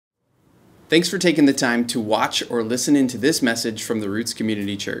Thanks for taking the time to watch or listen into this message from the Roots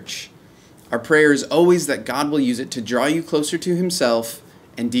Community Church. Our prayer is always that God will use it to draw you closer to Himself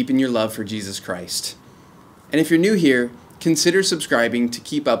and deepen your love for Jesus Christ. And if you're new here, consider subscribing to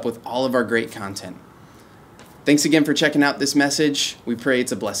keep up with all of our great content. Thanks again for checking out this message. We pray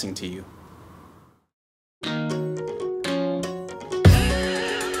it's a blessing to you.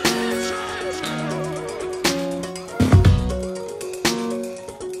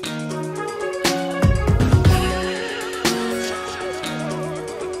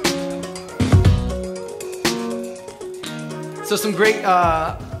 So some great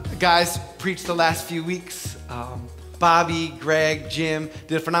guys preached the last few weeks. Bobby, Greg, Jim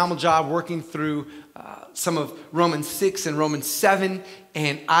did a phenomenal job working through some of Romans 6 and Romans 7.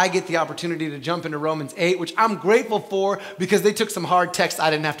 And I get the opportunity to jump into Romans 8, which I'm grateful for because they took some hard text I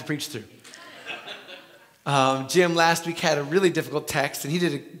didn't have to preach through. Jim last week had a really difficult text, and he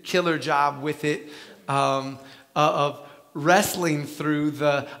did a killer job with it of wrestling through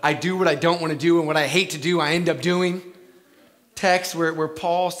the I do what I don't want to do and what I hate to do, I end up doing. Text where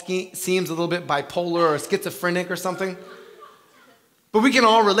Paul seems a little bit bipolar or schizophrenic or something. But we can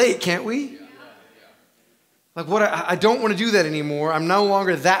all relate, can't we? Like, what I don't want to do that anymore. I'm no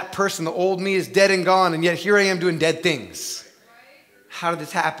longer that person. The old me is dead and gone, and yet here I am doing dead things. How did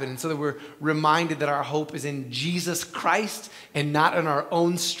this happen? And so that we're reminded that our hope is in Jesus Christ and not in our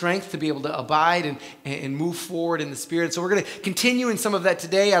own strength to be able to abide and move forward in the Spirit. So we're going to continue in some of that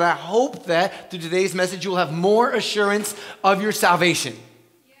today, and I hope that through today's message you will have more assurance of your salvation.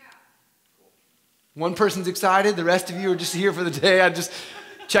 Yeah. One person's excited, the rest of you are just here for the day. I'm just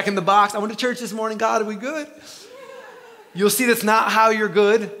checking the box. I went to church this morning. God, are we good? You'll see that's not how you're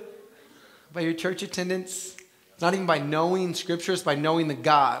good. By your church attendance. Not even by knowing Scripture, it's by knowing the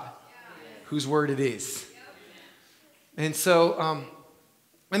God whose word it is. And so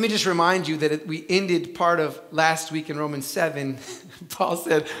let me just remind you that we ended part of last week in Romans 7. Paul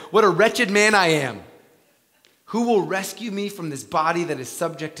said, "What a wretched man I am. Who will rescue me from this body that is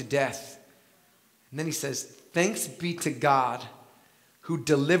subject to death?" And then he says, "Thanks be to God who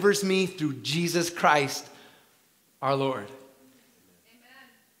delivers me through Jesus Christ our Lord." Amen.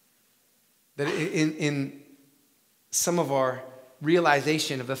 That in some of our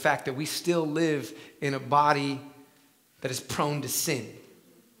realization of the fact that we still live in a body that is prone to sin,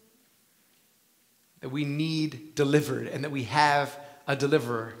 that we need delivered, and that we have a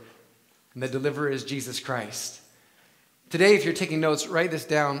deliverer, and the deliverer is Jesus Christ. Today, if you're taking notes, write this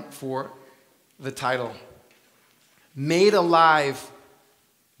down for the title: Made Alive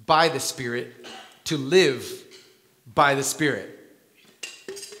by the Spirit to Live by the Spirit.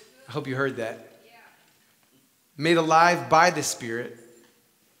 I hope you heard that. Made alive by the Spirit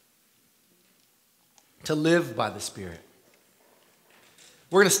to live by the Spirit.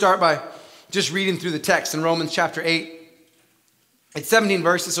 We're going to start by just reading through the text in Romans chapter 8. It's 17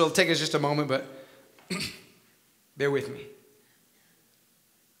 verses, so it'll take us just a moment, but bear with me.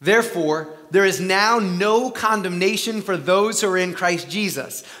 "Therefore, there is now no condemnation for those who are in Christ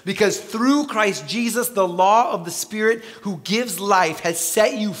Jesus, because through Christ Jesus, the law of the Spirit who gives life has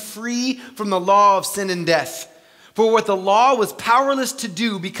set you free from the law of sin and death. For what the law was powerless to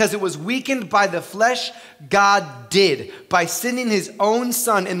do because it was weakened by the flesh, God did by sending His own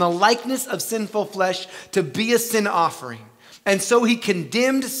Son in the likeness of sinful flesh to be a sin offering. And so He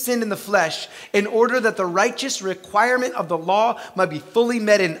condemned sin in the flesh in order that the righteous requirement of the law might be fully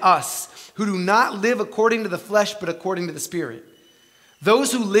met in us, who do not live according to the flesh but according to the Spirit.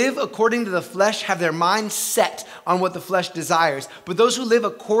 Those who live according to the flesh have their mind set on what the flesh desires, but those who live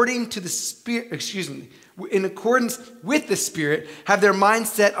according to the Spirit, in accordance with the Spirit, have their mind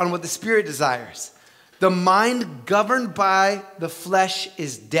set on what the Spirit desires. The mind governed by the flesh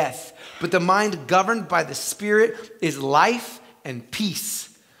is death, but the mind governed by the Spirit is life and peace.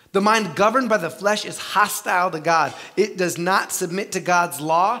 The mind governed by the flesh is hostile to God. It does not submit to God's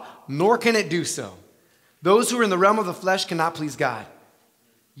law, nor can it do so. Those who are in the realm of the flesh cannot please God.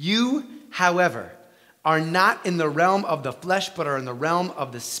 You, however, are not in the realm of the flesh, but are in the realm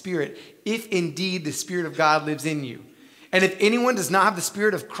of the Spirit, if indeed the Spirit of God lives in you. And if anyone does not have the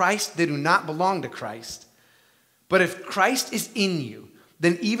Spirit of Christ, they do not belong to Christ. But if Christ is in you,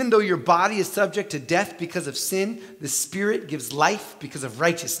 then even though your body is subject to death because of sin, the Spirit gives life because of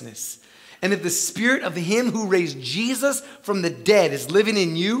righteousness. And if the Spirit of Him who raised Jesus from the dead is living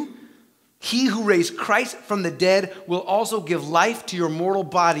in you, He who raised Christ from the dead will also give life to your mortal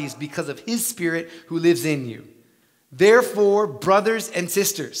bodies because of His Spirit who lives in you. Therefore, brothers and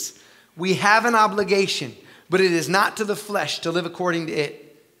sisters, we have an obligation, but it is not to the flesh to live according to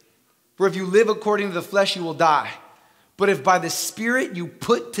it. For if you live according to the flesh, you will die. But if by the Spirit you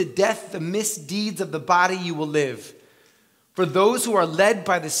put to death the misdeeds of the body, you will live. For those who are led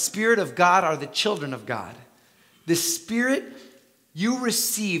by the Spirit of God are the children of God. The Spirit you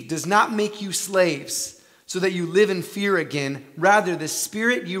received does not make you slaves so that you live in fear again. Rather, the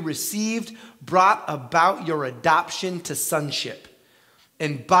Spirit you received brought about your adoption to sonship.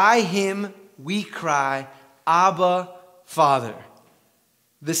 And by him we cry, Abba, Father.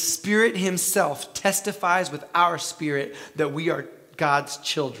 The Spirit himself testifies with our spirit that we are God's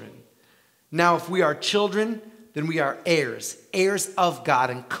children. Now, if we are children, then we are heirs, heirs of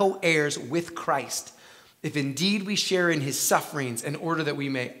God and co-heirs with Christ, if indeed we share in his sufferings, in order that we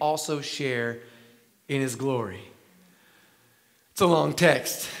may also share in his glory. It's a long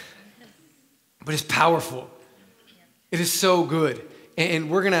text, but it's powerful. It is so good. And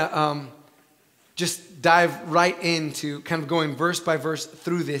we're going to just dive right into kind of going verse by verse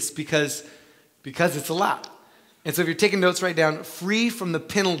through this because it's a lot. And so if you're taking notes, write down, free from the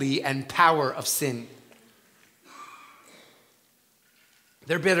penalty and power of sin.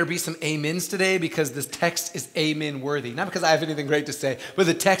 There better be some amens today because this text is amen worthy. Not because I have anything great to say, but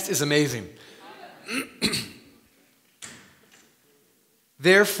the text is amazing.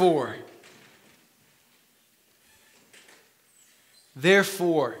 Therefore,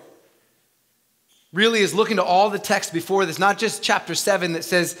 really is looking to all the text before this, not just chapter 7 that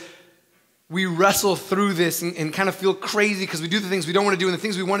says we wrestle through this and kind of feel crazy because we do the things we don't want to do and the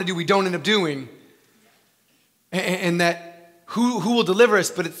things we want to do we don't end up doing. And that who will deliver us,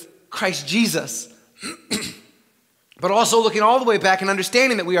 but it's Christ Jesus. But also looking all the way back and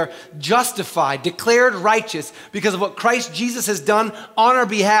understanding that we are justified, declared righteous because of what Christ Jesus has done on our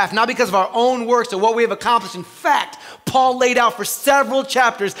behalf, not because of our own works or what we have accomplished. In fact, Paul laid out for several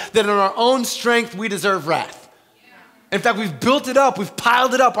chapters that in our own strength we deserve wrath. In fact, we've built it up, we've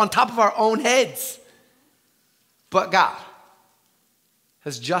piled it up on top of our own heads. But God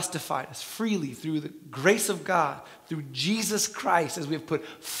has justified us freely through the grace of God, through Jesus Christ, as we have put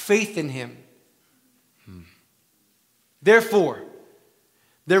faith in him. Therefore,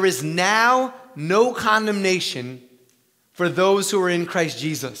 there is now no condemnation for those who are in Christ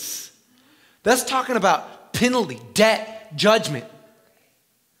Jesus. That's talking about penalty, debt, judgment.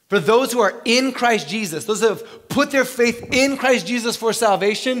 For those who are in Christ Jesus, those who have put their faith in Christ Jesus for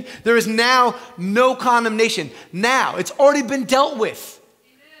salvation, there is now no condemnation. Now, it's already been dealt with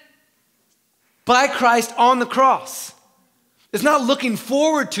by Christ on the cross. It's not looking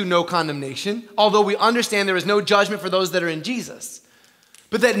forward to no condemnation, although we understand there is no judgment for those that are in Jesus.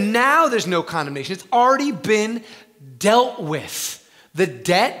 But that now there's no condemnation. It's already been dealt with. The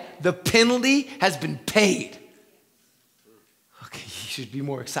debt, the penalty has been paid. Okay, you should be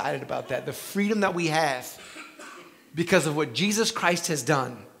more excited about that. The freedom that we have because of what Jesus Christ has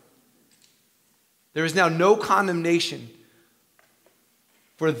done. There is now no condemnation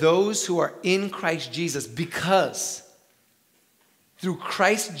for those who are in Christ Jesus because through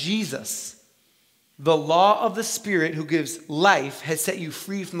Christ Jesus, the law of the Spirit who gives life has set you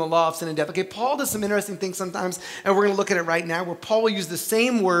free from the law of sin and death. Okay, Paul does some interesting things sometimes, and we're going to look at it right now, where Paul will use the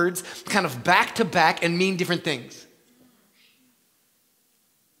same words kind of back to back and mean different things.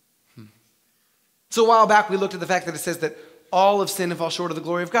 So a while back, we looked at the fact that it says that all have sinned and fall short of the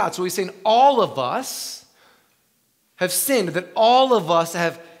glory of God. So he's saying all of us have sinned, that all of us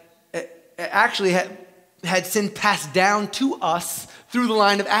have actually had sin passed down to us through the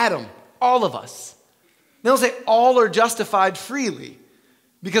line of Adam. All of us. They'll say all are justified freely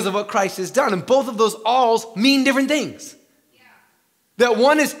because of what Christ has done. And both of those alls mean different things. Yeah. That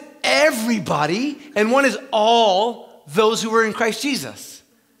one is everybody and one is all those who are in Christ Jesus.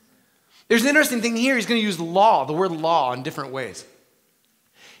 There's an interesting thing here. He's going to use law, the word law, in different ways.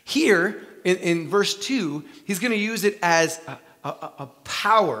 Here in verse 2, he's going to use it as a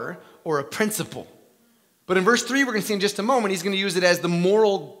power or a principle. But in verse 3, we're going to see in just a moment, he's going to use it as the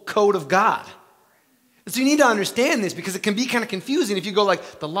moral code of God. And so you need to understand this because it can be kind of confusing if you go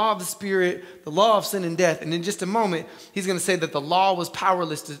like the law of the Spirit, the law of sin and death, and in just a moment, he's going to say that the law was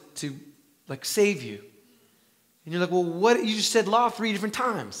powerless to like save you. And you're like, well, what? You just said law 3 different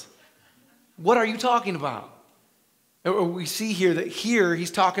times. What are you talking about? Or we see here that here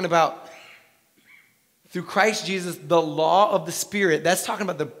he's talking about through Christ Jesus, the law of the Spirit. That's talking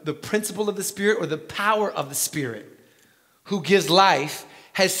about the principle of the Spirit or the power of the Spirit who gives life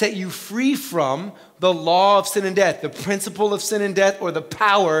has set you free from the law of sin and death, the principle of sin and death or the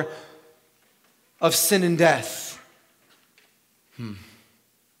power of sin and death.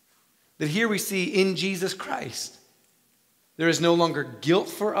 That here we see in Jesus Christ, there is no longer guilt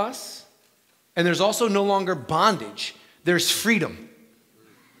for us and there's also no longer bondage. There's freedom.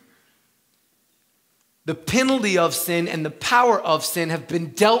 The penalty of sin and the power of sin have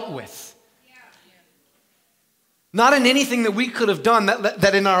been dealt with. Not in anything that we could have done,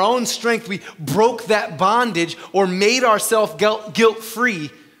 that in our own strength we broke that bondage or made ourselves guilt-free,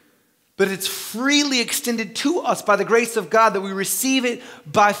 but it's freely extended to us by the grace of God that we receive it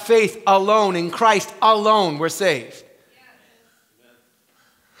by faith alone. In Christ alone, we're saved.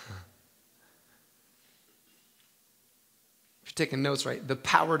 If you're taking notes, right? The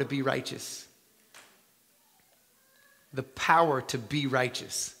power to be righteous. The power to be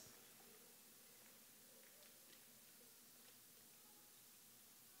righteous.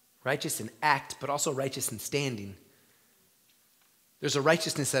 Righteous in act, but also righteous in standing. There's a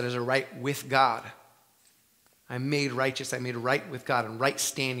righteousness that is a right with God. I'm made righteous, I'm made right with God and right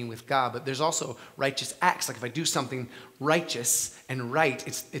standing with God. But there's also righteous acts. Like if I do something righteous and right,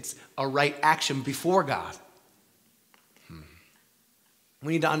 it's a right action before God.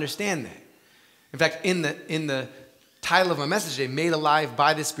 We need to understand that. In fact, in the title of my message today, Made Alive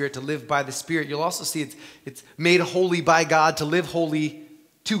by the Spirit to Live by the Spirit, you'll also see it's made holy by God to live holy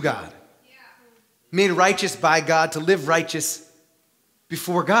to God. Yeah. Made righteous by God to live righteous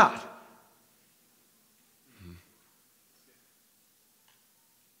before God.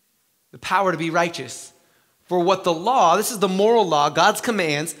 The power to be righteous. For what the law, this is the moral law, God's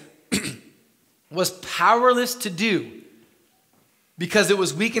commands, was powerless to do because it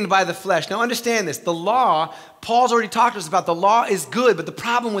was weakened by the flesh. Now understand this, the law, Paul's already talked to us about the law is good, but the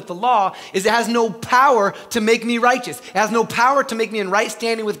problem with the law is it has no power to make me righteous. It has no power to make me in right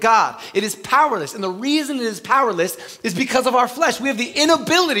standing with God. It is powerless, and the reason it is powerless is because of our flesh. We have the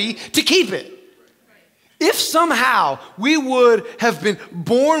inability to keep it. If somehow we would have been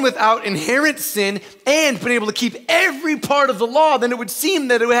born without inherent sin and been able to keep every part of the law, then it would seem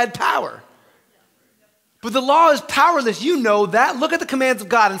that it had power. But the law is powerless. You know that. Look at the commands of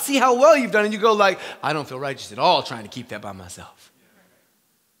God and see how well you've done. And you go like, I don't feel righteous at all trying to keep that by myself.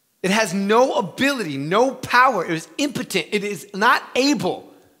 It has no ability, no power. It is impotent. It is not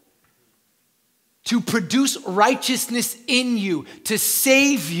able to produce righteousness in you, to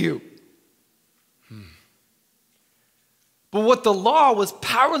save you. But what the law was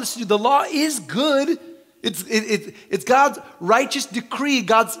powerless to do, the law is good. It's God's righteous decree,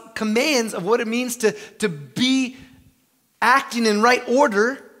 God's commands of what it means to be acting in right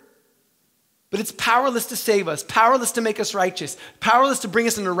order, but it's powerless to save us, powerless to make us righteous, powerless to bring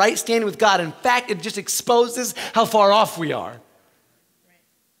us into right standing with God. In fact, it just exposes how far off we are.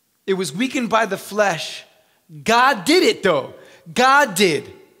 It was weakened by the flesh. God did it though. God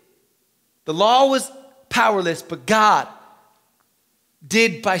did. The law was powerless, but God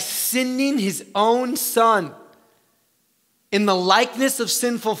did by sending his own son in the likeness of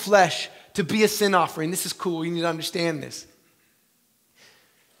sinful flesh to be a sin offering. This is cool. You need to understand this.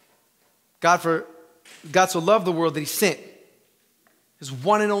 God so loved the world that he sent his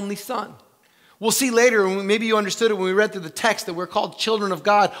one and only son. We'll see later, and maybe you understood it when we read through the text, that we're called children of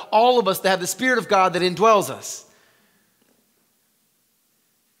God, all of us that have the Spirit of God that indwells us.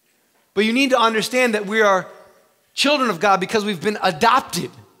 But you need to understand that we are children of God because we've been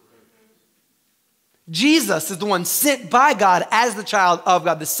adopted. Jesus is the one sent by God as the child of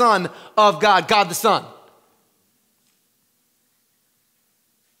God, the Son of God, God the Son.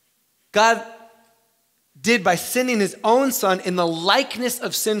 God did by sending his own son in the likeness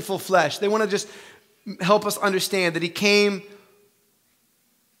of sinful flesh. They want to just help us understand that he came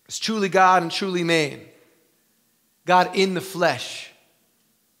as truly God and truly man. God in the flesh.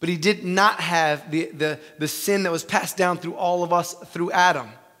 But he did not have the sin that was passed down through all of us through Adam.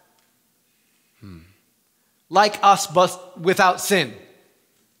 Like us, but without sin.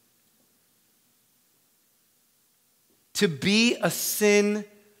 To be a sin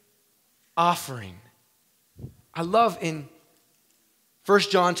offering. I love in 1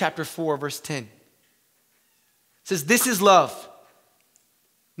 John chapter 4, verse 10. It says, this is love.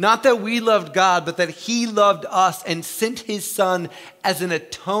 Not that we loved God, but that he loved us and sent his son as an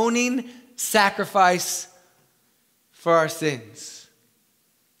atoning sacrifice for our sins.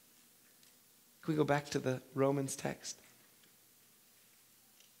 Can we go back to the Romans text?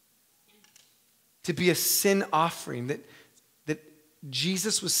 To be a sin offering, that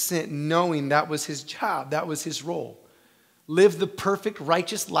Jesus was sent knowing that was his job, that was his role. Live the perfect,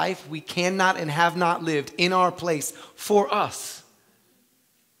 righteous life we cannot and have not lived in our place for us.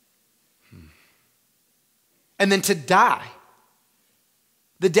 And then to die,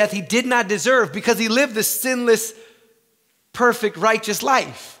 the death he did not deserve because he lived the sinless, perfect, righteous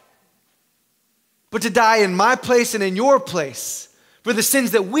life. But to die in my place and in your place for the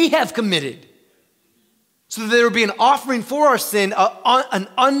sins that we have committed, so that there would be an offering for our sin, an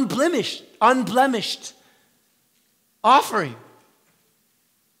unblemished unblemished offering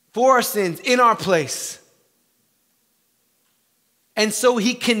for our sins in our place. And so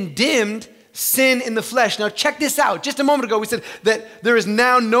he condemned sin in the flesh. Now check this out. Just a moment ago we said that there is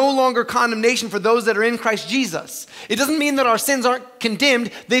now no longer condemnation for those that are in Christ Jesus. It doesn't mean that our sins aren't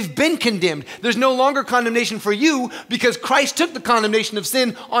condemned. They've been condemned. There's no longer condemnation for you because Christ took the condemnation of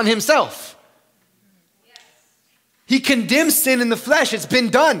sin on himself. He condemns sin in the flesh. It's been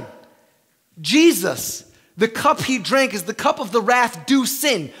done. Jesus, the cup he drank is the cup of the wrath due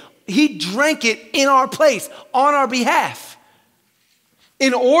sin. He drank it in our place, on our behalf,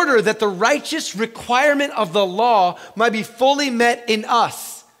 in order that the righteous requirement of the law might be fully met in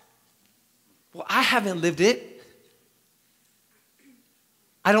us. Well, I haven't lived it.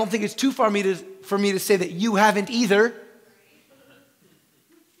 I don't think it's too far for me to say that you haven't either.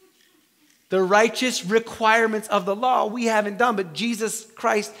 The righteous requirements of the law we haven't done, but Jesus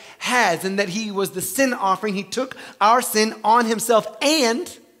Christ has, and that he was the sin offering. He took our sin on himself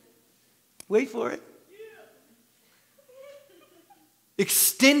and, wait for it,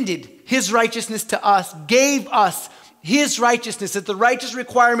 extended his righteousness to us, gave us his righteousness. That the righteous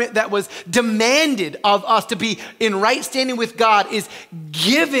requirement that was demanded of us to be in right standing with God is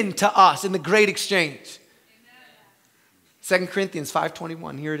given to us in the great exchange. 2 Corinthians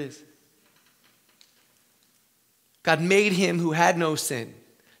 5:21, here it is. God made him who had no sin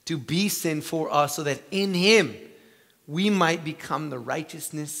to be sin for us so that in him we might become the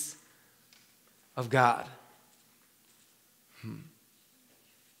righteousness of God.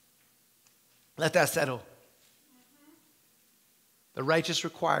 Let that settle. The righteous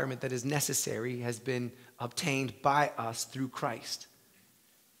requirement that is necessary has been obtained by us through Christ.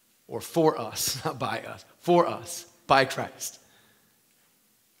 Or for us, not by us. For us, by Christ.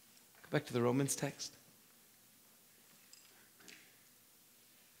 Go back to the Romans text.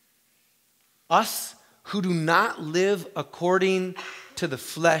 Us who do not live according to the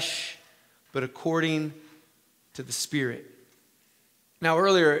flesh, but according to the Spirit. Now,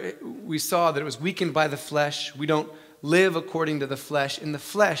 earlier we saw that it was weakened by the flesh. We don't live according to the flesh. In the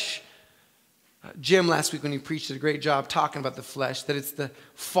flesh, Jim last week when he preached did a great job talking about the flesh, that it's the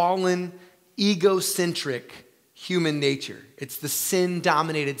fallen, egocentric human nature. It's the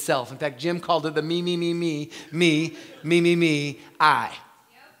sin-dominated self. In fact, Jim called it the me, I.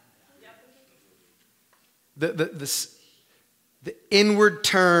 The inward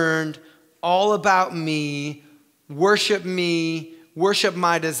turned, all about me, worship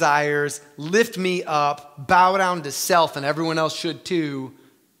my desires, lift me up, bow down to self, and everyone else should too,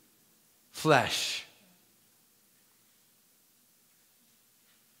 flesh.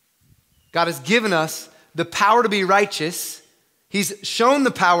 God has given us the power to be righteous. He's shown the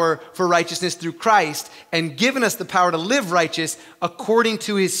power for righteousness through Christ and given us the power to live righteous according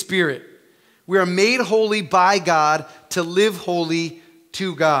to his Spirit. We are made holy by God to live holy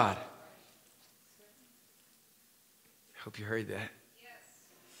to God. I hope you heard that. Yes.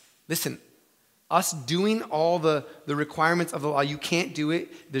 Listen, us doing all the requirements of the law, you can't do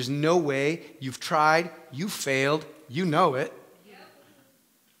it. There's no way. You've tried. You failed. You know it. Yep.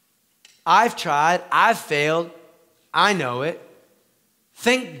 I've tried. I've failed. I know it.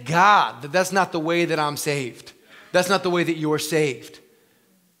 Thank God that that's not the way that I'm saved. That's not the way that you're saved.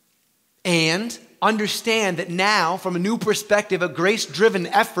 And understand that now, from a new perspective, a grace-driven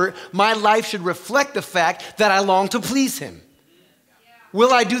effort, my life should reflect the fact that I long to please him.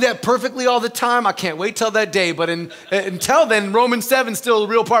 Will I do that perfectly all the time? I can't wait till that day, but until then, Romans 7 is still a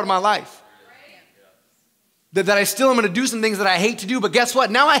real part of my life. That I still am going to do some things that I hate to do, but guess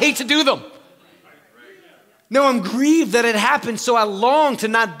what? Now I hate to do them. Now I'm grieved that it happened, so I long to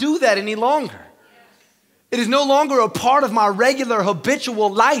not do that any longer. It is no longer a part of my regular habitual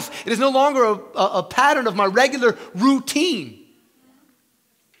life. It is no longer a pattern of my regular routine.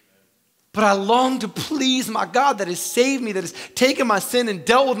 But I long to please my God that has saved me, that has taken my sin and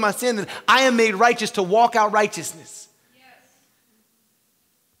dealt with my sin, that I am made righteous to walk out righteousness. Yes.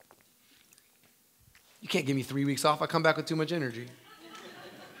 You can't give me 3 weeks off. I come back with too much energy.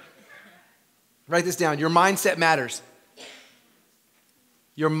 Write this down. Your mindset matters.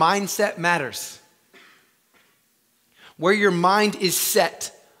 Your mindset matters. Where your mind is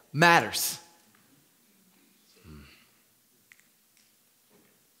set matters.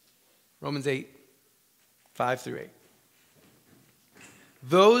 Romans 8, 5 through 8.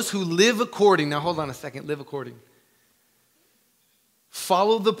 Those who live according, now hold on a second, live according.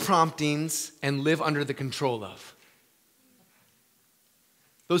 Follow the promptings and live under the control of.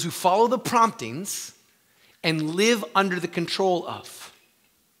 Those who follow the promptings and live under the control of.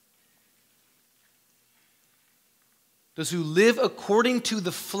 those who live according to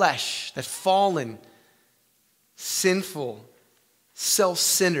the flesh, that fallen, sinful,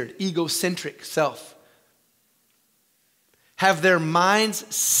 self-centered, egocentric self, have their minds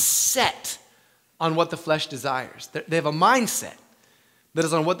set on what the flesh desires. They have a mindset that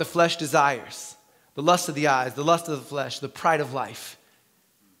is on what the flesh desires. The lust of the eyes, the lust of the flesh, the pride of life.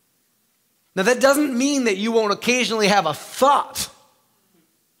 Now that doesn't mean that you won't occasionally have a thought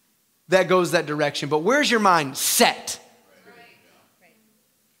that goes that direction, but where's your mind set?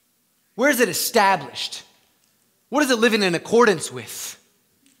 Where is it established? What is it living in accordance with?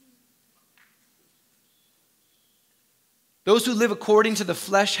 Those who live according to the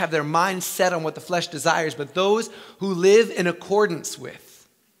flesh have their mind set on what the flesh desires, but those who live in accordance with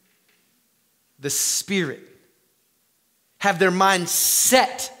the Spirit have their mind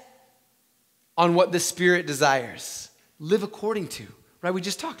set on what the Spirit desires. Live according to, right? We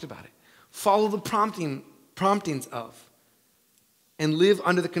just talked about it. Follow the promptings of, and live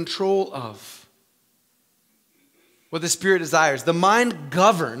under the control of what the Spirit desires. The mind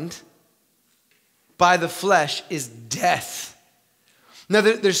governed by the flesh is death. Now,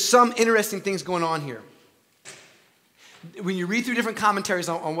 there's some interesting things going on here. When you read through different commentaries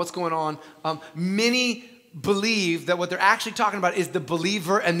on what's going on, many believe that what they're actually talking about is the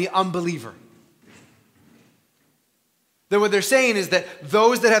believer and the unbeliever. That what they're saying is that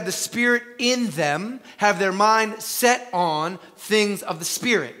those that have the Spirit in them have their mind set on things of the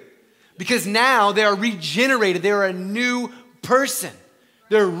Spirit. Because now they are regenerated. They are a new person.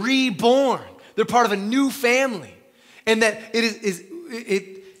 They're reborn. They're part of a new family. And that it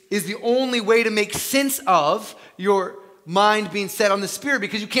is the only way to make sense of your mind being set on the Spirit,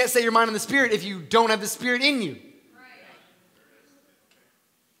 because you can't set your mind on the Spirit if you don't have the Spirit in you.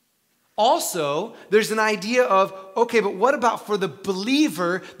 Also, there's an idea of, okay, but what about for the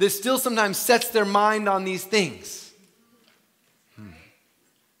believer that still sometimes sets their mind on these things?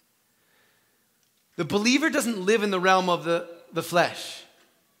 The believer doesn't live in the realm of the flesh.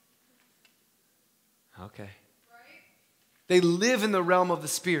 Okay. They live in the realm of the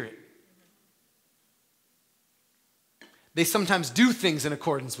Spirit. They sometimes do things in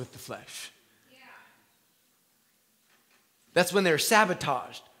accordance with the flesh. That's when they're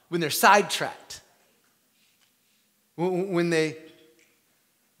sabotaged, when they're sidetracked, when they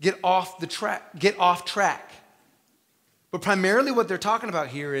get off track. But primarily what they're talking about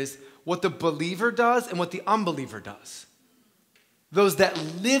here is what the believer does and what the unbeliever does. Those that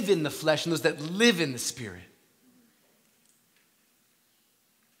live in the flesh and those that live in the Spirit.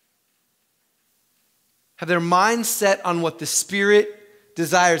 Have their mind set on what the Spirit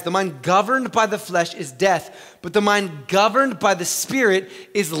desires. The mind governed by the flesh is death, but the mind governed by the Spirit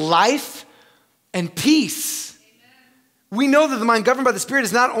is life and peace. We know that the mind governed by the Spirit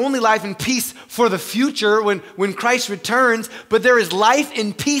is not only life and peace for the future when Christ returns, but there is life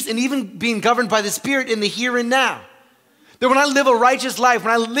and peace and even being governed by the Spirit in the here and now. That when I live a righteous life,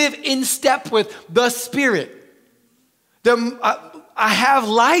 when I live in step with the Spirit, I have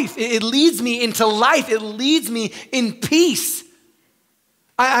life. It leads me into life. It leads me in peace.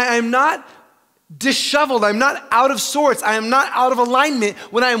 I'm not disheveled. I'm not out of sorts. I am not out of alignment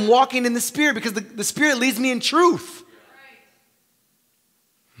when I am walking in the Spirit, because the Spirit leads me in truth.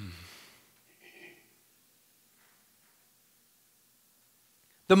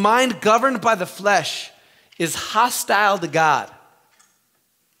 The mind governed by the flesh is hostile to God.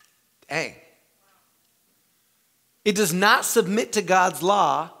 Dang. It does not submit to God's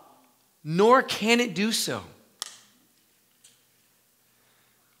law, nor can it do so.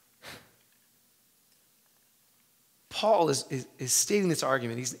 Paul is stating this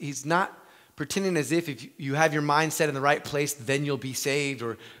argument. He's not pretending as if you have your mind set in the right place, then you'll be saved.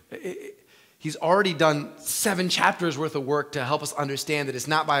 He's already done 7 chapters worth of work to help us understand that it's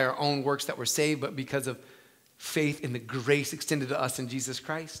not by our own works that we're saved, but because of faith in the grace extended to us in Jesus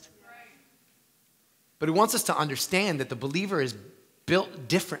Christ. But he wants us to understand that the believer is built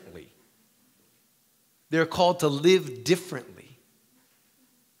differently. They're called to live differently.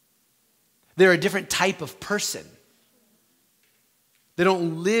 They're a different type of person. They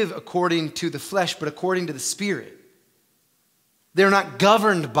don't live according to the flesh, but according to the Spirit. They're not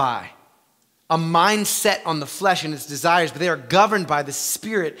governed by a mindset on the flesh and its desires, but they are governed by the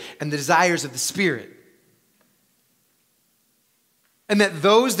Spirit and the desires of the Spirit. And that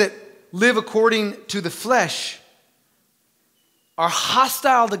those that live according to the flesh are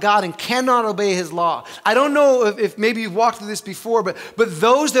hostile to God and cannot obey His law. I don't know if maybe you've walked through this before, but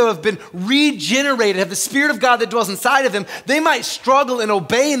those that have been regenerated, have the Spirit of God that dwells inside of them, they might struggle in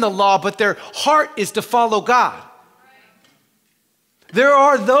obeying the law, but their heart is to follow God. There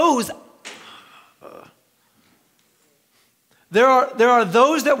are those There are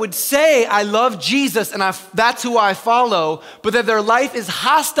those that would say, I love Jesus and that's who I follow, but that their life is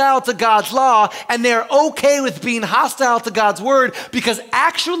hostile to God's law and they're okay with being hostile to God's word because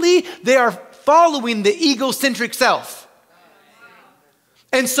actually they are following the egocentric self.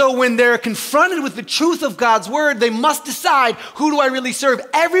 And so when they're confronted with the truth of God's word, they must decide, who do I really serve?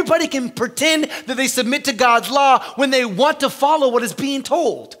 Everybody can pretend that they submit to God's law when they want to follow what is being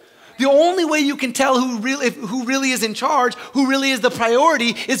told. The only way you can tell who really is in charge, who really is the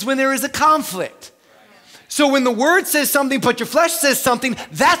priority, is when there is a conflict. So when the word says something, but your flesh says something,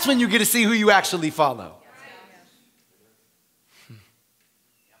 that's when you get to see who you actually follow.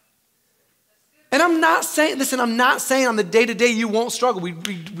 And I'm not saying on the day-to-day you won't struggle. We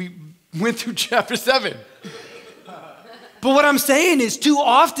went through chapter 7. But what I'm saying is too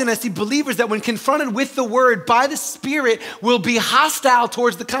often I see believers that when confronted with the word by the Spirit will be hostile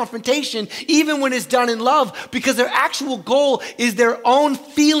towards the confrontation, even when it's done in love, because their actual goal is their own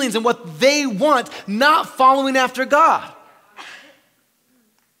feelings and what they want, not following after God.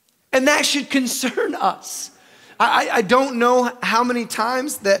 And that should concern us. I don't know how many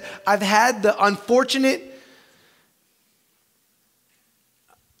times that I've had the unfortunate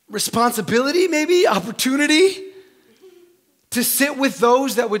responsibility, maybe opportunity, to sit with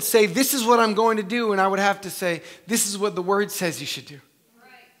those that would say, this is what I'm going to do. And I would have to say, this is what the word says you should do.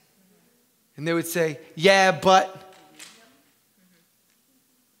 Right. And they would say, yeah, but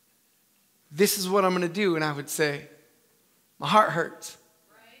this is what I'm going to do. And I would say, my heart hurts.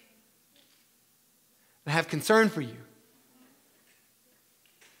 Right. I have concern for you.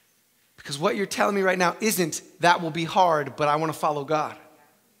 Because what you're telling me right now isn't that will be hard, but I want to follow God.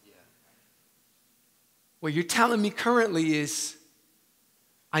 What you're telling me currently is,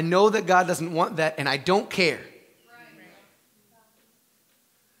 I know that God doesn't want that and I don't care. Right.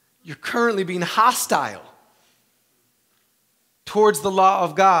 You're currently being hostile towards the law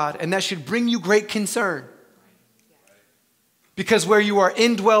of God, and that should bring you great concern. Because where you are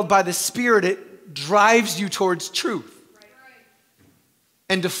indwelled by the Spirit, it drives you towards truth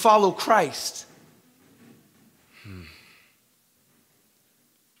and to follow Christ.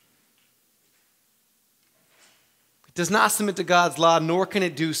 Does not submit to God's law, nor can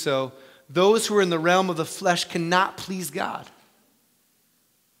it do so. Those who are in the realm of the flesh cannot please God.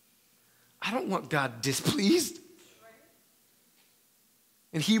 I don't want God displeased.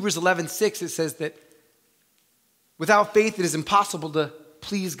 In Hebrews 11:6, it says that without faith it is impossible to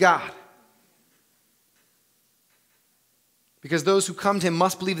please God. Because those who come to him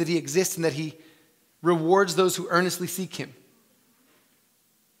must believe that he exists and that he rewards those who earnestly seek him.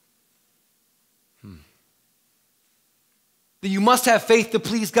 That you must have faith to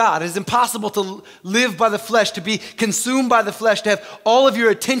please God. It is impossible to live by the flesh, to be consumed by the flesh, to have all of your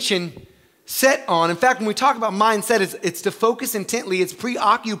attention set on. In fact, when we talk about mindset, it's to focus intently, it's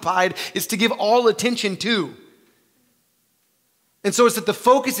preoccupied, it's to give all attention to. And so it's that the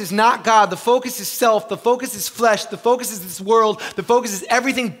focus is not God, the focus is self, the focus is flesh, the focus is this world, the focus is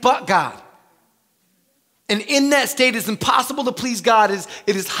everything but God. And in that state, it's impossible to please God.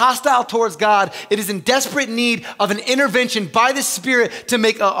 It is hostile towards God. It is in desperate need of an intervention by the Spirit to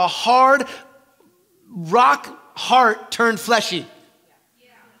make a hard rock heart turn fleshy.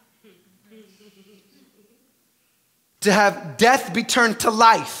 To have death be turned to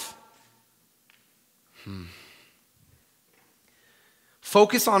life.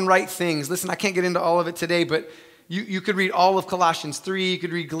 Focus on right things. Listen, I can't get into all of it today, but you could read all of Colossians 3. You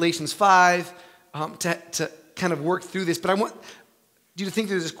could read Galatians 5. To kind of work through this. But I want you to think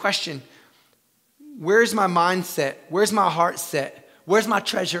through this question. Where's my mindset? Where's my heart set? Where's my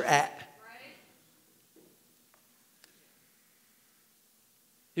treasure at?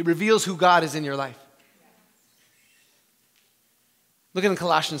 It reveals who God is in your life. Look at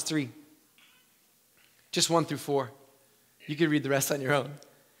Colossians 3. Just 1 through 4. You can read the rest on your own.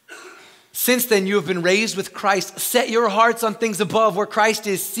 Since then you have been raised with Christ. Set your hearts on things above where Christ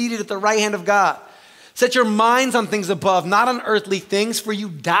is seated at the right hand of God. Set your minds on things above, not on earthly things, for you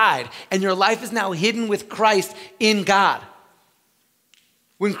died, and your life is now hidden with Christ in God.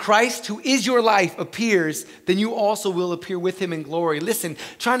 When Christ, who is your life, appears, then you also will appear with him in glory. Listen,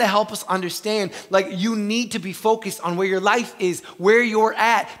 trying to help us understand, like you need to be focused on where your life is, where you're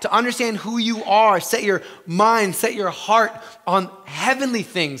at, to understand who you are. Set your mind, set your heart on heavenly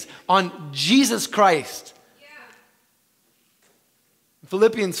things, on Jesus Christ. Yeah.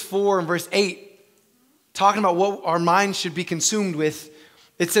 Philippians 4 and verse 8, talking about what our minds should be consumed with.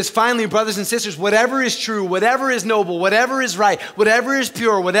 It says, finally, brothers and sisters, whatever is true, whatever is noble, whatever is right, whatever is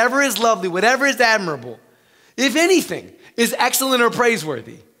pure, whatever is lovely, whatever is admirable, if anything is excellent or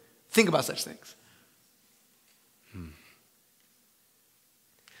praiseworthy, think about such things.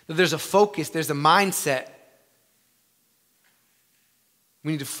 that there's a focus, there's a mindset.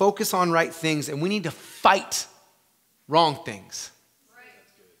 We need to focus on right things, and we need to fight wrong things.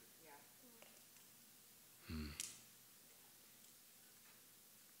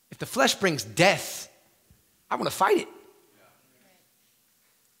 If the flesh brings death, I want to fight it.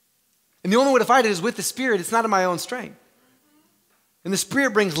 And the only way to fight it is with the Spirit. It's not in my own strength. And the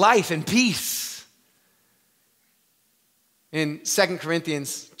Spirit brings life and peace. In 2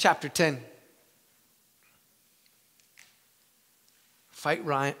 Corinthians chapter 10, fight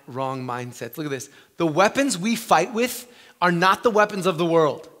wrong mindsets. Look at this. The weapons we fight with are not the weapons of the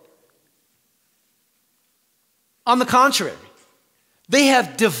world. On the contrary, they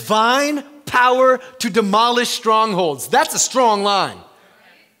have divine power to demolish strongholds. That's a strong line.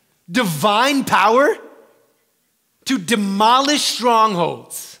 Divine power to demolish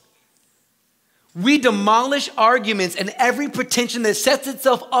strongholds. We demolish arguments and every pretension that sets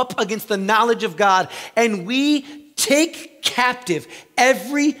itself up against the knowledge of God, and we take captive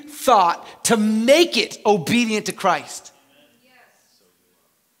every thought to make it obedient to Christ.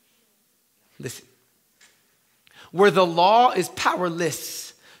 Listen, where the law is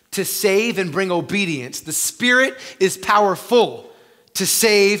powerless to save and bring obedience, the Spirit is powerful to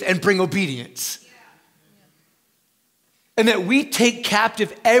save and bring obedience. And that we take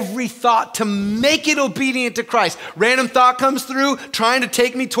captive every thought to make it obedient to Christ. Random thought comes through trying to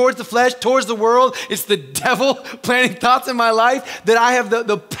take me towards the flesh, towards the world. It's the devil planting thoughts in my life, that I have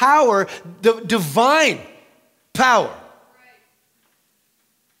the power, the divine power,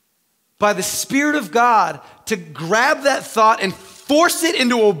 by the Spirit of God, to grab that thought and force it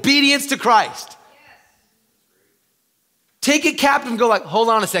into obedience to Christ. Take it captive and go like, hold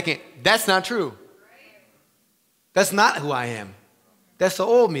on a second, that's not true. That's not who I am. That's the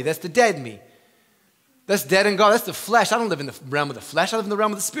old me. That's the dead me. That's dead in God. That's the flesh. I don't live in the realm of the flesh. I live in the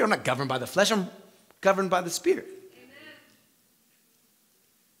realm of the Spirit. I'm not governed by the flesh. I'm governed by the Spirit. Amen.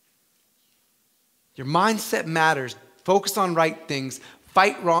 Your mindset matters. Focus on right things.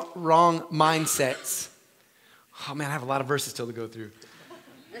 Fight wrong mindsets. Oh man, I have a lot of verses still to go through.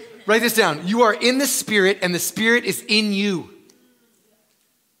 Write this down. You are in the Spirit, and the Spirit is in you.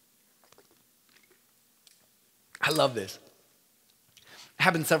 I love this. It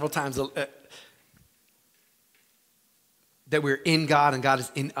happened several times that we're in God and God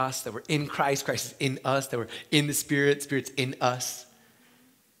is in us, that we're in Christ, Christ is in us, that we're in the Spirit, Spirit's in us.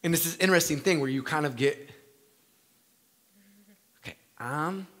 And it's this interesting thing where you kind of get, okay,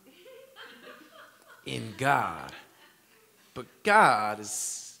 I'm in God, but God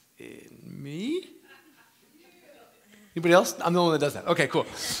is in me? Anybody else? I'm the only one that does that. Okay, cool.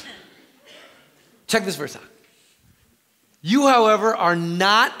 Check this verse out. You, however, are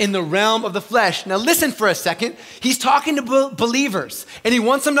not in the realm of the flesh. Now listen for a second. He's talking to believers, and he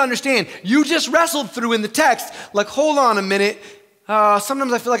wants them to understand. You just wrestled through in the text, like, hold on a minute.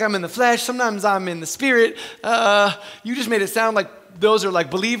 Sometimes I feel like I'm in the flesh. Sometimes I'm in the Spirit. You just made it sound like those are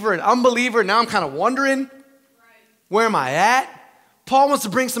like believer and unbeliever. Now I'm kind of wondering, where am I at? Paul wants to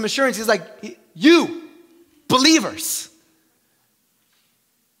bring some assurance. He's like, you, believers,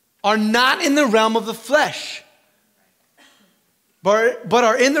 are not in the realm of the flesh, but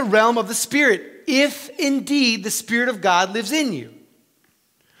are in the realm of the Spirit, if indeed the Spirit of God lives in you.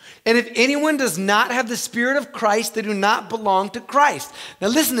 And if anyone does not have the Spirit of Christ, they do not belong to Christ. Now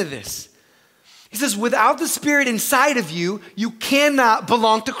listen to this. He says, without the Spirit inside of you, you cannot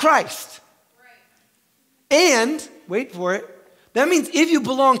belong to Christ. Right. And, wait for it, that means if you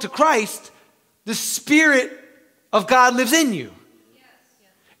belong to Christ, the Spirit of God lives in you.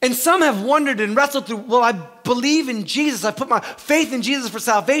 And some have wondered and wrestled through, well, I believe in Jesus. I put my faith in Jesus for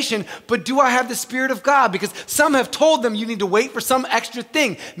salvation, but do I have the Spirit of God? Because some have told them you need to wait for some extra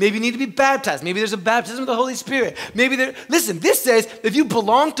thing. Maybe you need to be baptized. Maybe there's a baptism of the Holy Spirit. Listen, this says if you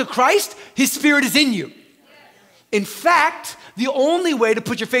belong to Christ, His Spirit is in you. In fact, the only way to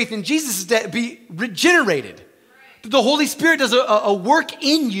put your faith in Jesus is to be regenerated. The Holy Spirit does a work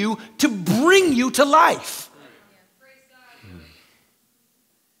in you to bring you to life.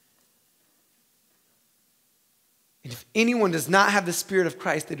 And if anyone does not have the Spirit of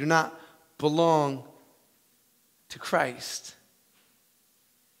Christ, they do not belong to Christ.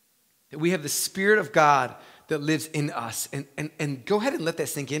 That we have the Spirit of God that lives in us. And go ahead and let that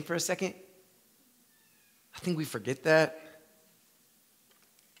sink in for a second. I think we forget that.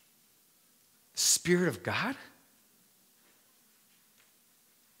 Spirit of God?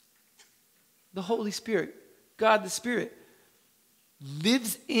 The Holy Spirit, God the Spirit,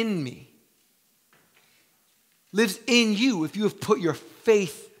 lives in me. Lives in you if you have put your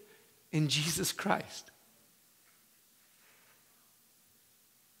faith in Jesus Christ.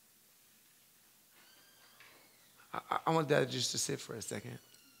 I want that just to sit for a second.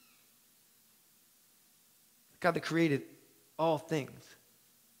 God that created all things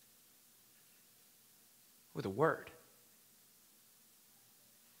with a word,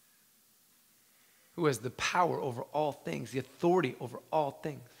 who has the power over all things, the authority over all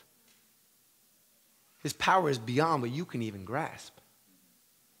things. His power is beyond what you can even grasp.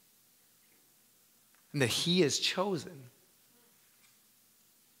 And that he has chosen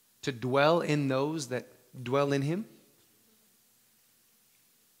to dwell in those that dwell in him.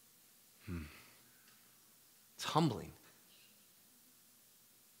 It's humbling.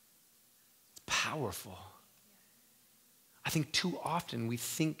 It's powerful. I think too often we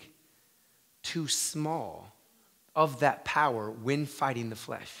think too small of that power when fighting the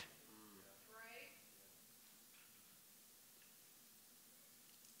flesh.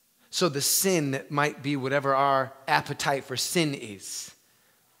 So the sin that might be whatever our appetite for sin is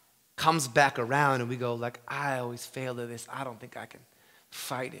comes back around and we go like, I always fail at this. I don't think I can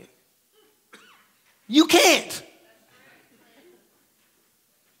fight it. You can't.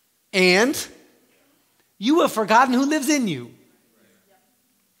 And you have forgotten who lives in you.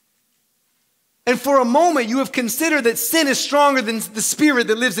 And for a moment, you have considered that sin is stronger than the spirit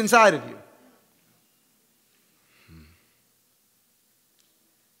that lives inside of you.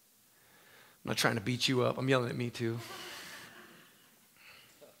 I'm not trying to beat you up. I'm yelling at me too.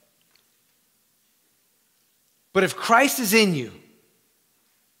 But if Christ is in you,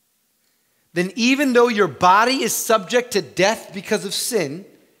 then even though your body is subject to death because of sin,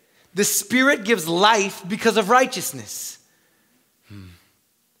 the Spirit gives life because of righteousness.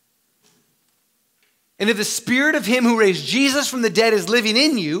 And if the Spirit of him who raised Jesus from the dead is living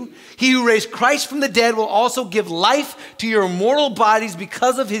in you, he who raised Christ from the dead will also give life to your mortal bodies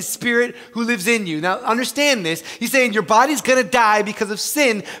because of his Spirit who lives in you. Now understand this. He's saying your body's going to die because of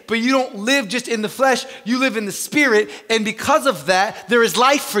sin, but you don't live just in the flesh. You live in the Spirit, and because of that, there is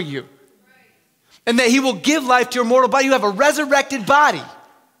life for you. And that he will give life to your mortal body. You have a resurrected body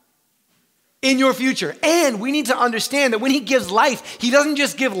in your future. And we need to understand that when he gives life, he doesn't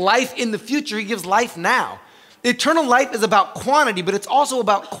just give life in the future, he gives life now. Eternal life is about quantity, but it's also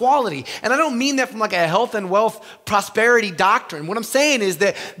about quality. And I don't mean that from like a health and wealth prosperity doctrine. What I'm saying is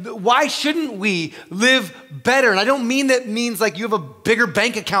that why shouldn't we live better? And I don't mean that means like you have a bigger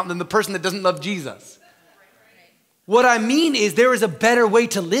bank account than the person that doesn't love Jesus. What I mean is there is a better way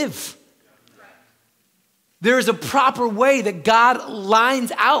to live. There is a proper way that God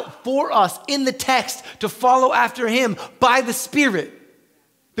lines out for us in the text to follow after him by the Spirit.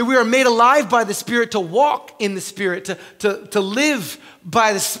 That we are made alive by the Spirit to walk in the Spirit, to live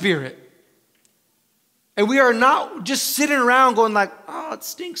by the Spirit. And we are not just sitting around going like, oh, it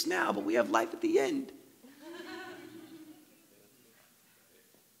stinks now, but we have life at the end.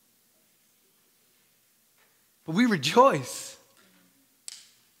 But we rejoice.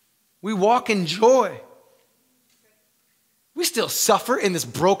 We walk in joy. We still suffer in this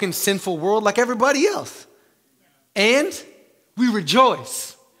broken, sinful world like everybody else. And we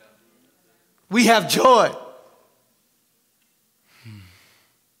rejoice. We have joy.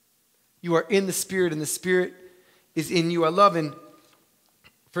 You are in the Spirit, and the Spirit is in you. I love in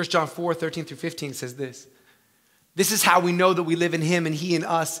 1 John 4, 13 through 15 says this. This is how we know that we live in him and he in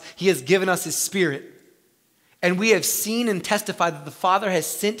us. He has given us his Spirit. And we have seen and testified that the Father has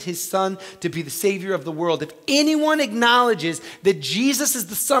sent his Son to be the Savior of the world. If anyone acknowledges that Jesus is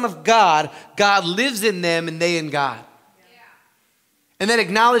the Son of God, God lives in them and they in God. Yeah. And that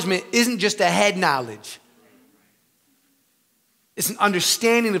acknowledgement isn't just a head knowledge. It's an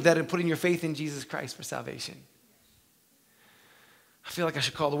understanding of that and putting your faith in Jesus Christ for salvation. I feel like I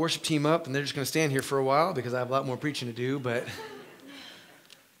should call the worship team up and they're just going to stand here for a while because I have a lot more preaching to do, but...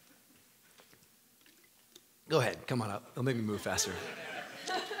 Go ahead, come on up. It'll make me move faster.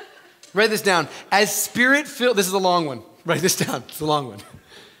 Write this down. As Spirit-filled, this is a long one. Write this down, it's a long one.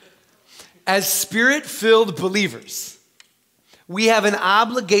 As Spirit-filled believers, we have an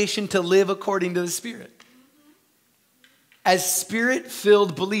obligation to live according to the Spirit. As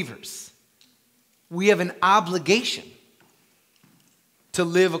Spirit-filled believers, we have an obligation to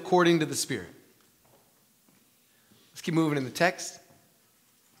live according to the Spirit. Let's keep moving in the text.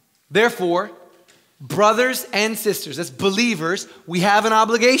 Therefore, brothers and sisters, as believers, we have an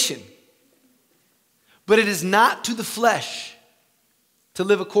obligation. But it is not to the flesh to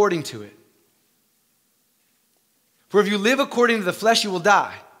live according to it. For if you live according to the flesh, you will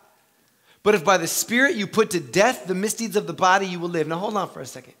die. But if by the Spirit you put to death the misdeeds of the body, you will live. Now hold on for a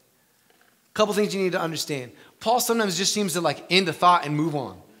second. A couple things you need to understand. Paul sometimes just seems to like end a thought and move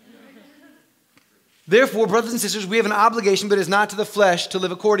on. Therefore, brothers and sisters, we have an obligation, but it is not to the flesh to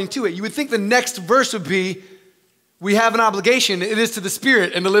live according to it. You would think the next verse would be, we have an obligation. It is to the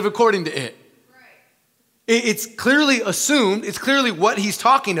Spirit and to live according to it. It's clearly assumed. It's clearly what he's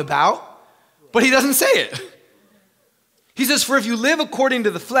talking about, but he doesn't say it. He says, for if you live according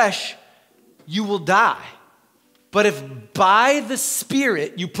to the flesh, you will die. But if by the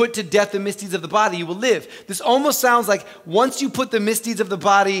Spirit you put to death the misdeeds of the body, you will live. This almost sounds like once you put the misdeeds of the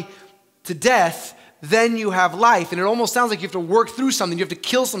body to death, then you have life. And it almost sounds like you have to work through something. You have to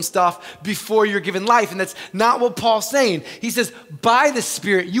kill some stuff before you're given life. And that's not what Paul's saying. He says, by the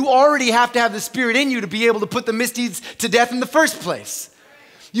Spirit, you already have to have the Spirit in you to be able to put the misdeeds to death in the first place.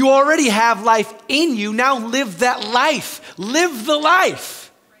 You already have life in you. Now live that life. Live the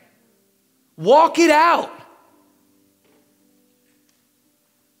life. Walk it out.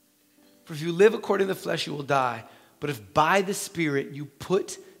 For if you live according to the flesh, you will die. But if by the Spirit you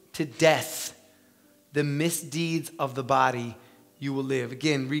put to death the misdeeds of the body, you will live.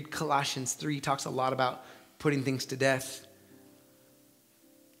 Again, read Colossians 3. It talks a lot about putting things to death.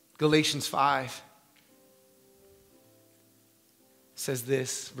 Galatians 5 says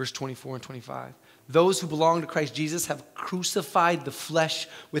this, verse 24 and 25. Those who belong to Christ Jesus have crucified the flesh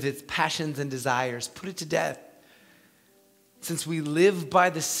with its passions and desires. Put it to death. Since we live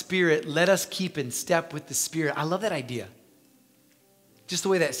by the Spirit, let us keep in step with the Spirit. I love that idea. Just the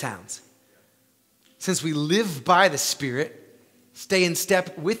way that sounds. Since we live by the Spirit, stay in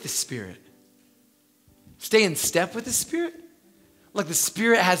step with the Spirit. Stay in step with the Spirit? Like the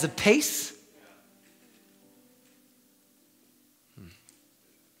Spirit has a pace?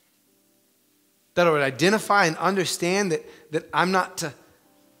 That I would identify and understand that I'm not to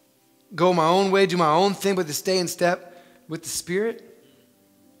go my own way, do my own thing, but to stay in step with the Spirit.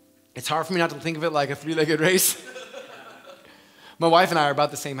 It's hard for me not to think of it like a three-legged race. My wife and I are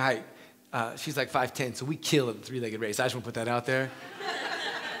about the same height. She's like 5'10", so we kill at the three-legged race. I just want to put that out there.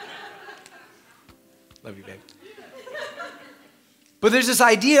 Love you, babe. But there's this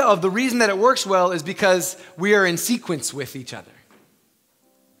idea of the reason that it works well is because we are in sequence with each other.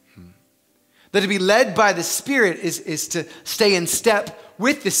 That to be led by the Spirit is to stay in step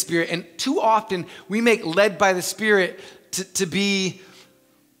with the Spirit. And too often we make led by the Spirit to be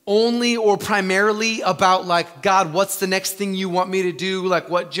only or primarily about like, God, what's the next thing you want me to do? Like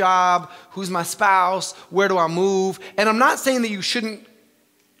what job? Who's my spouse? Where do I move? And I'm not saying that you shouldn't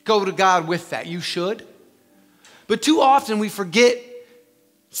go to God with that. You should. But too often we forget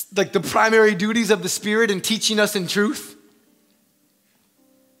like the primary duties of the Spirit in teaching us in truth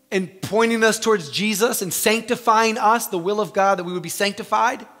and pointing us towards Jesus and sanctifying us, the will of God, that we would be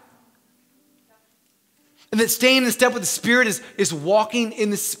sanctified. And that staying in step with the Spirit is walking in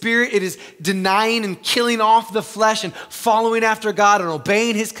the Spirit. It is denying and killing off the flesh and following after God and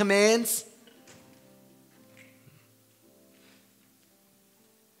obeying His commands.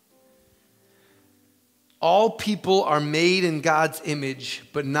 All people are made in God's image,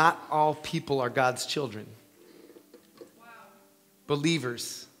 but not all people are God's children. Wow.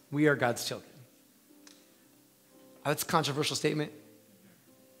 Believers, we are God's children. That's a controversial statement.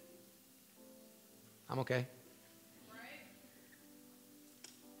 I'm okay.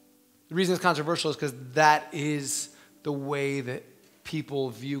 The reason it's controversial is because that is the way that people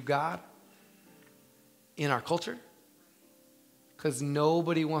view God in our culture. Because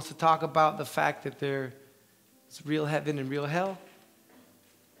nobody wants to talk about the fact that there's real heaven and real hell.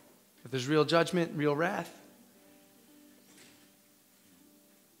 That there's real judgment, real wrath.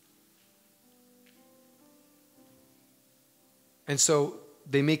 And so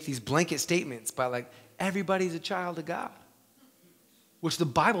they make these blanket statements by like, everybody's a child of God, which the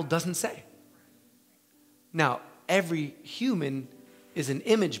Bible doesn't say. Now, every human is an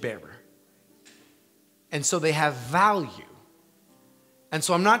image bearer. And so they have value. And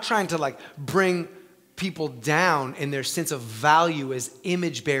so I'm not trying to like bring people down in their sense of value as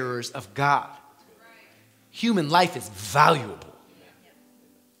image bearers of God. Human life is valuable.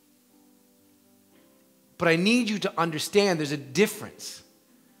 But I need you to understand there's a difference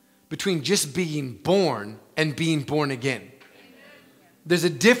between just being born and being born again. There's a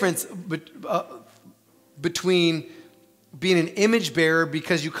difference between being an image bearer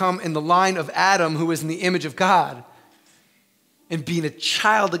because you come in the line of Adam, who is in the image of God, and being a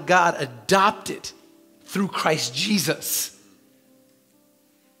child of God adopted through Christ Jesus.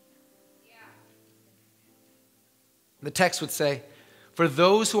 Yeah. The text would say, for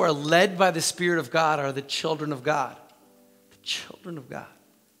those who are led by the Spirit of God are the children of God. The children of God.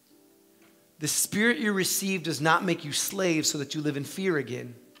 The Spirit you receive does not make you slaves so that you live in fear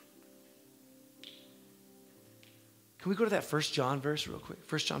again. Can we go to that 1 John verse real quick?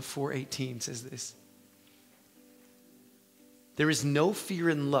 1 John 4:18 says this. There is no fear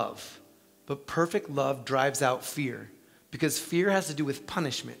in love, But perfect love drives out fear, because fear has to do with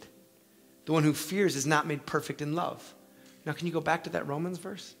punishment. The one who fears is not made perfect in love. Now, can you go back to that Romans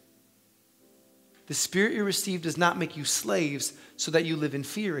verse? The spirit you received does not make you slaves so that you live in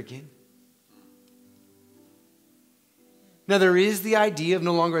fear again. Now, there is the idea of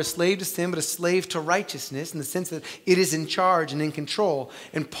no longer a slave to sin, but a slave to righteousness, in the sense that it is in charge and in control.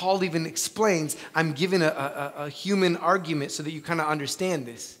 And Paul even explains, I'm giving a human argument so that you kind of understand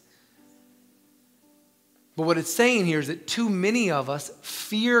this. But what it's saying here is that too many of us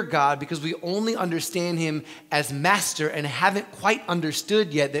fear God because we only understand him as master and haven't quite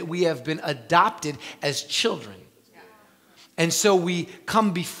understood yet that we have been adopted as children. And so we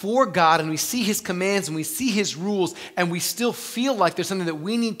come before God and we see his commands and we see his rules, and we still feel like there's something that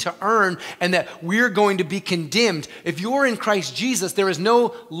we need to earn and that we're going to be condemned. If you're in Christ Jesus, there is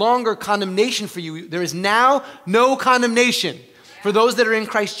no longer condemnation for you. There is now no condemnation for those that are in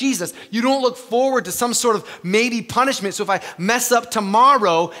Christ Jesus. You don't look forward to some sort of maybe punishment. So if I mess up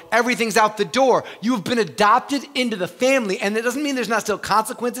tomorrow, everything's out the door. You have been adopted into the family, and it doesn't mean there's not still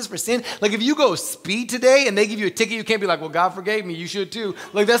consequences for sin. Like if you go speed today and they give you a ticket, you can't be like, well, God forgave me, you should too.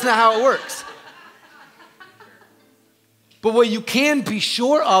 Like that's not how it works. But what you can be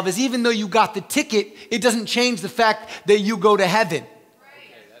sure of is even though you got the ticket, it doesn't change the fact that you go to heaven.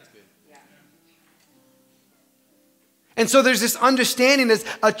 And so there's this understanding as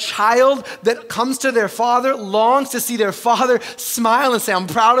a child that comes to their father, longs to see their father smile and say, I'm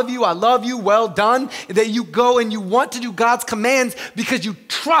proud of you, I love you, well done. That you go and you want to do God's commands because you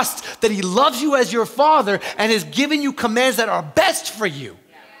trust that he loves you as your father and has given you commands that are best for you.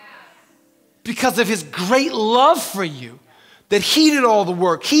 Because of his great love for you. That he did all the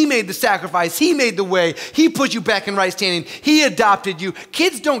work. He made the sacrifice. He made the way. He put you back in right standing. He adopted you.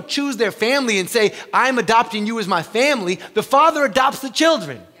 Kids don't choose their family and say, I'm adopting you as my family. The father adopts the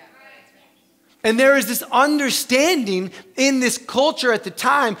children. And there is this understanding in this culture at the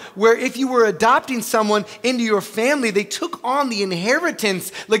time where if you were adopting someone into your family, they took on the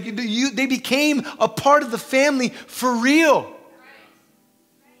inheritance. Like they became a part of the family for real.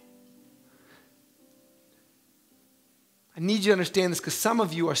 I need you to understand this because some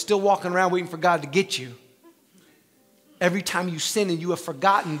of you are still walking around waiting for God to get you. Every time you sin and you have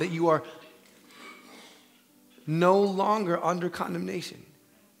forgotten that you are no longer under condemnation.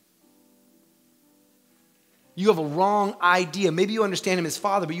 You have a wrong idea. Maybe you understand him as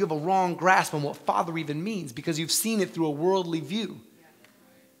father, but you have a wrong grasp on what father even means because you've seen it through a worldly view.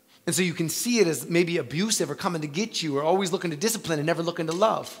 And so you can see it as maybe abusive or coming to get you or always looking to discipline and never looking to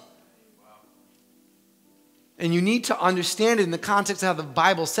love. And you need to understand it in the context of how the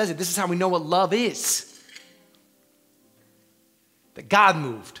Bible says it. This is how we know what love is. That God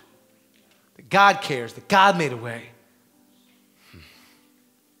moved. That God cares. That God made a way.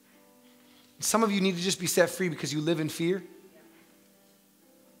 Some of you need to just be set free because you live in fear.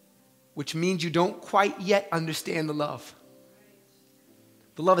 Which means you don't quite yet understand the love.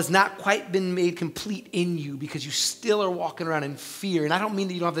 The love has not quite been made complete in you because you still are walking around in fear. And I don't mean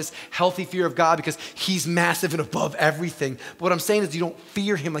that you don't have this healthy fear of God because he's massive and above everything. But what I'm saying is you don't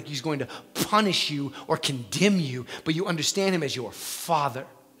fear him like he's going to punish you or condemn you, but you understand him as your father.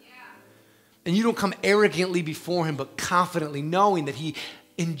 Yeah. And you don't come arrogantly before him, but confidently knowing that he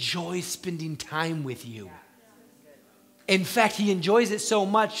enjoys spending time with you. Yeah. In fact, he enjoys it so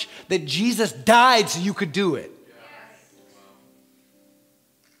much that Jesus died so you could do it.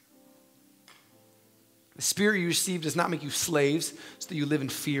 The spirit you receive does not make you slaves so that you live in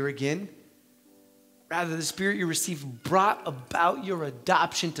fear again. Rather, the spirit you receive brought about your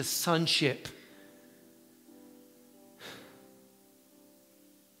adoption to sonship.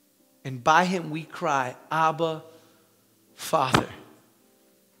 And by him we cry, Abba, Father.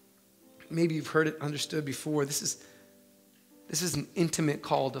 Maybe you've heard it understood before. This is an intimate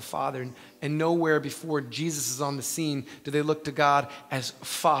call to Father. And nowhere before Jesus is on the scene do they look to God as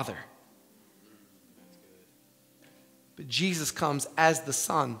Father. But Jesus comes as the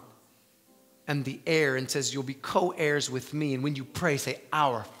Son and the heir and says, you'll be co-heirs with me. And when you pray, say,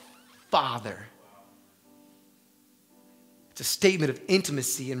 our Father. It's a statement of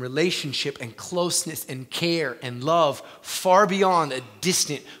intimacy and relationship and closeness and care and love far beyond a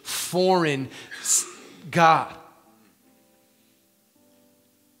distant, foreign God.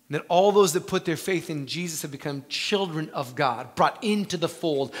 And that all those that put their faith in Jesus have become children of God, brought into the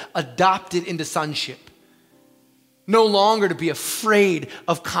fold, adopted into sonship. No longer to be afraid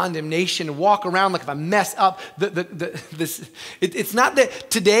of condemnation and walk around like if I mess up. It's not that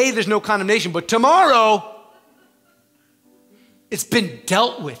today there's no condemnation, but tomorrow It's been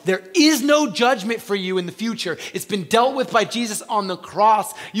dealt with. There is no judgment for you in the future. It's been dealt with by Jesus on the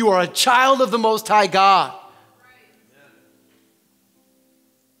cross. You are a child of the Most High God.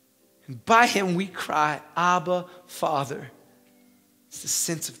 And by him we cry, Abba, Father. It's the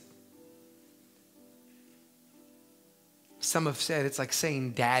sense of, some have said it's like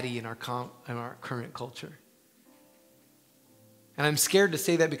saying daddy in our current culture. And I'm scared to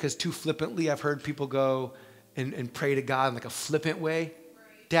say that because too flippantly I've heard people go and pray to God in like a flippant way.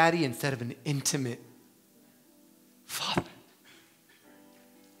 Right. Daddy instead of an intimate Father.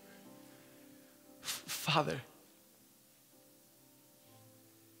 Father.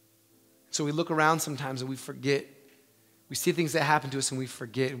 So we look around sometimes and we forget. We see things that happen to us and we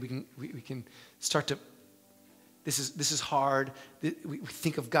forget. And we can start to, this is hard. We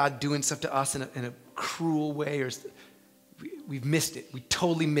think of God doing stuff to us in a cruel way, or we've missed it. We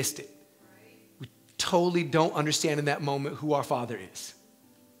totally missed it. We totally don't understand in that moment who our Father is.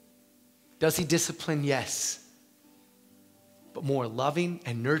 Does he discipline? Yes. But more loving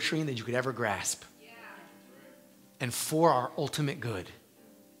and nurturing than you could ever grasp. Yeah. And for our ultimate good.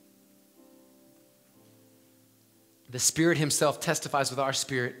 The Spirit himself testifies with our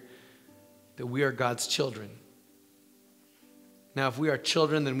spirit that we are God's children. Now, if we are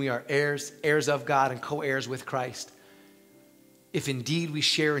children, then we are heirs, heirs of God and co-heirs with Christ. If indeed we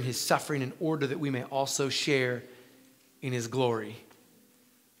share in his suffering in order that we may also share in his glory.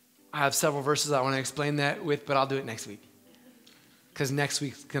 I have several verses I want to explain that with, but I'll do it next week. Because next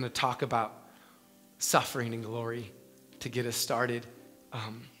week's going to talk about suffering and glory to get us started.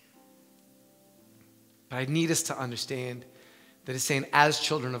 But I need us to understand that it's saying, as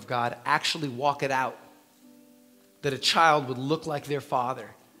children of God, actually walk it out. That a child would look like their father.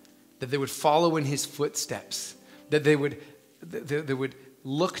 That they would follow in his footsteps. That they would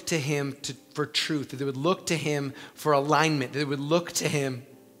look to him for truth. That they would look to him for alignment. That they would look to him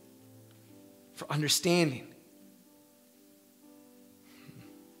for understanding.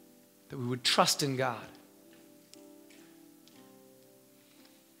 That we would trust in God.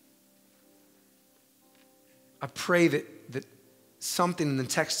 I pray that something in the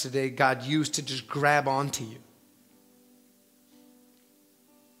text today God used to just grab onto you.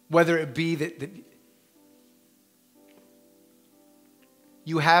 Whether it be that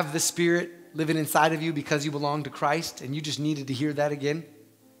you have the Spirit living inside of you because you belong to Christ and you just needed to hear that again.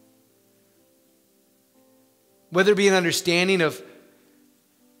 Whether it be an understanding of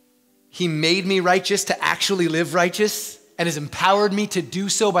he made me righteous to actually live righteous and has empowered me to do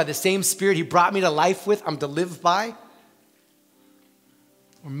so by the same Spirit he brought me to life with, I'm to live by.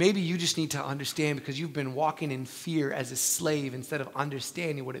 Or maybe you just need to understand because you've been walking in fear as a slave instead of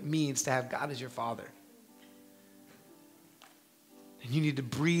understanding what it means to have God as your Father. And you need to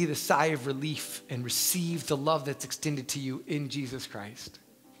breathe a sigh of relief and receive the love that's extended to you in Jesus Christ.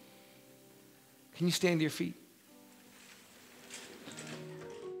 Can you stand to your feet?